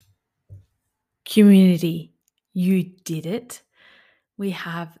Community, you did it. We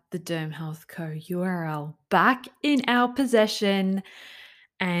have the Derm Health Co. URL back in our possession,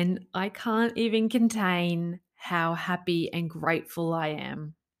 and I can't even contain how happy and grateful I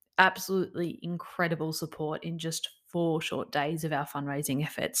am. Absolutely incredible support in just 4 short days of our fundraising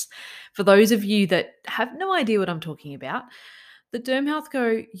efforts. For those of you that have no idea what I'm talking about, the Derm Health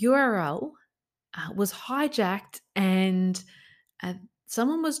Co. URL was hijacked and uh,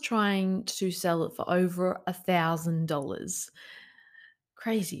 someone was trying to sell it for over $1,000.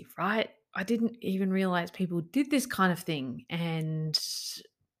 Crazy, right? I didn't even realize people did this kind of thing. And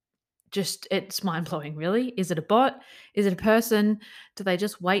just, it's mind blowing, really. Is it a bot? Is it a person? Do they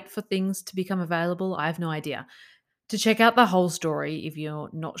just wait for things to become available? I have no idea. To check out the whole story, if you're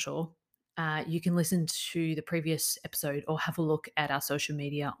not sure, you can listen to the previous episode or have a look at our social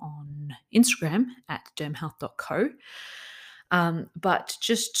media on Instagram at dermhealth.co. But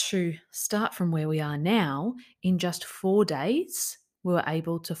just to start from where we are now, in just 4 days, we were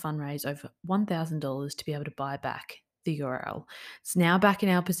able to fundraise over $1,000 to be able to buy back the URL. It's now back in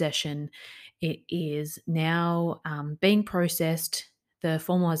our possession. It is now being processed. The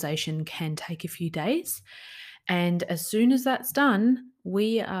formalization can take a few days. And as soon as that's done,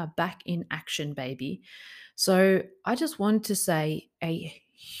 we are back in action, baby. So I just wanted to say a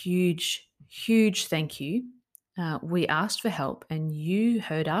huge, huge thank you. We asked for help and you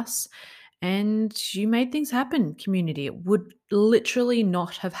heard us and you made things happen, community. It would literally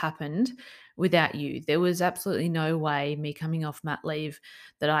not have happened without you. There was absolutely no way, me coming off mat leave,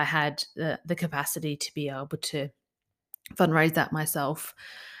 that I had the capacity to be able to fundraise that myself.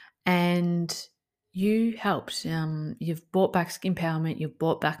 And you helped. You've brought back Skin Empowerment, you've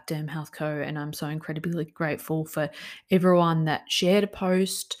brought back Derm Health Co. And I'm so incredibly grateful for everyone that shared a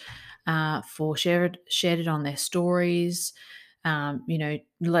post, for shared it on their stories.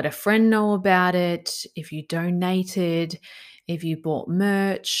 Let a friend know about it. If you donated, if you bought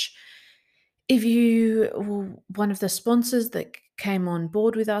merch, if you were one of the sponsors that came on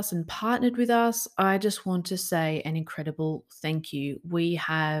board with us and partnered with us, I just want to say an incredible thank you. We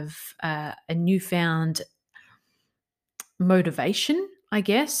have a newfound motivation, I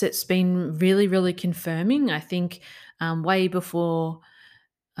guess. It's been really, really confirming. I think way before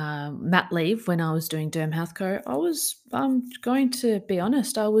mat leave, when I was doing Derm Health Co, I was, going to be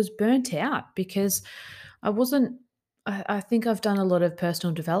honest, I was burnt out because I wasn't. I think I've done a lot of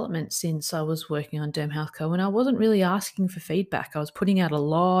personal development since I was working on Derm Health Co. And I wasn't really asking for feedback. I was putting out a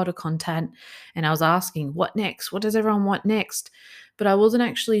lot of content and I was asking, what next? What does everyone want next? But I wasn't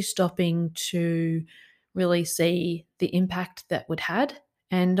actually stopping to really see the impact that would had.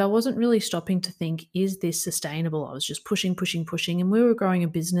 And I wasn't really stopping to think, is this sustainable? I was just pushing, pushing, pushing. And we were growing a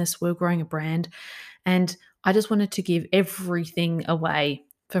business, we were growing a brand. And I just wanted to give everything away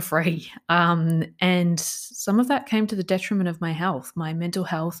for free. And some of that came to the detriment of my health, my mental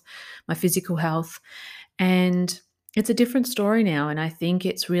health, my physical health. And it's a different story now. And I think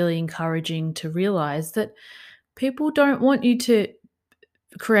it's really encouraging to realize that people don't want you to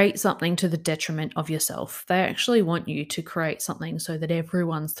create something to the detriment of yourself. They actually want you to create something so that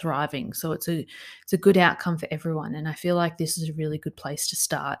everyone's thriving. So it's a good outcome for everyone. And I feel like this is a really good place to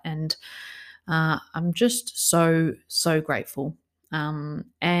start. And I'm just so grateful.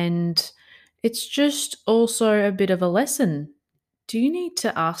 And it's just also a bit of a lesson. Do you need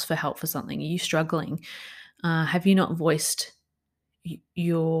to ask for help for something? Are you struggling? Have you not voiced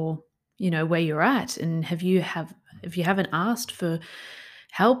your, where you're at? And if you haven't asked for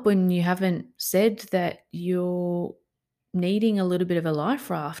help, when you haven't said that you're needing a little bit of a life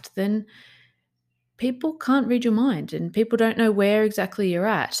raft, then people can't read your mind and people don't know where exactly you're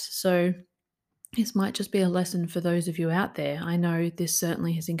at. So this might just be a lesson for those of you out there. I know this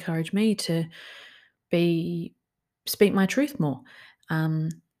certainly has encouraged me to be speak my truth more. Um,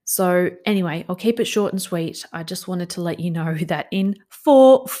 so anyway, I'll keep it short and sweet. I just wanted to let you know that in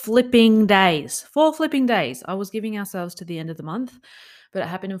 4 flipping days, I was giving ourselves to the end of the month, but it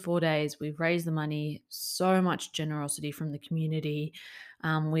happened in 4 days. We've raised the money, so much generosity from the community.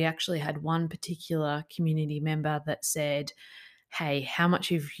 We actually had one particular community member that said, hey, how much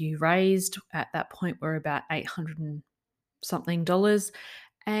have you raised? At that point, we're about 800 and something dollars.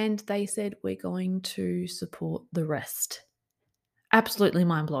 And they said, we're going to support the rest. Absolutely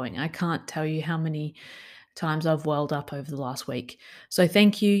mind blowing. I can't tell you how many times I've welled up over the last week. So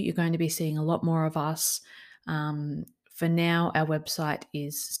thank you. You're going to be seeing a lot more of us. For now, our website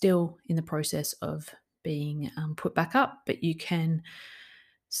is still in the process of being put back up, but you can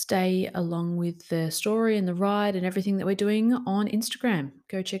stay along with the story and the ride and everything that we're doing on Instagram.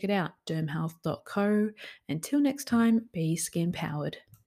 Go check it out, dermhealth.co. Until next time, be skin powered.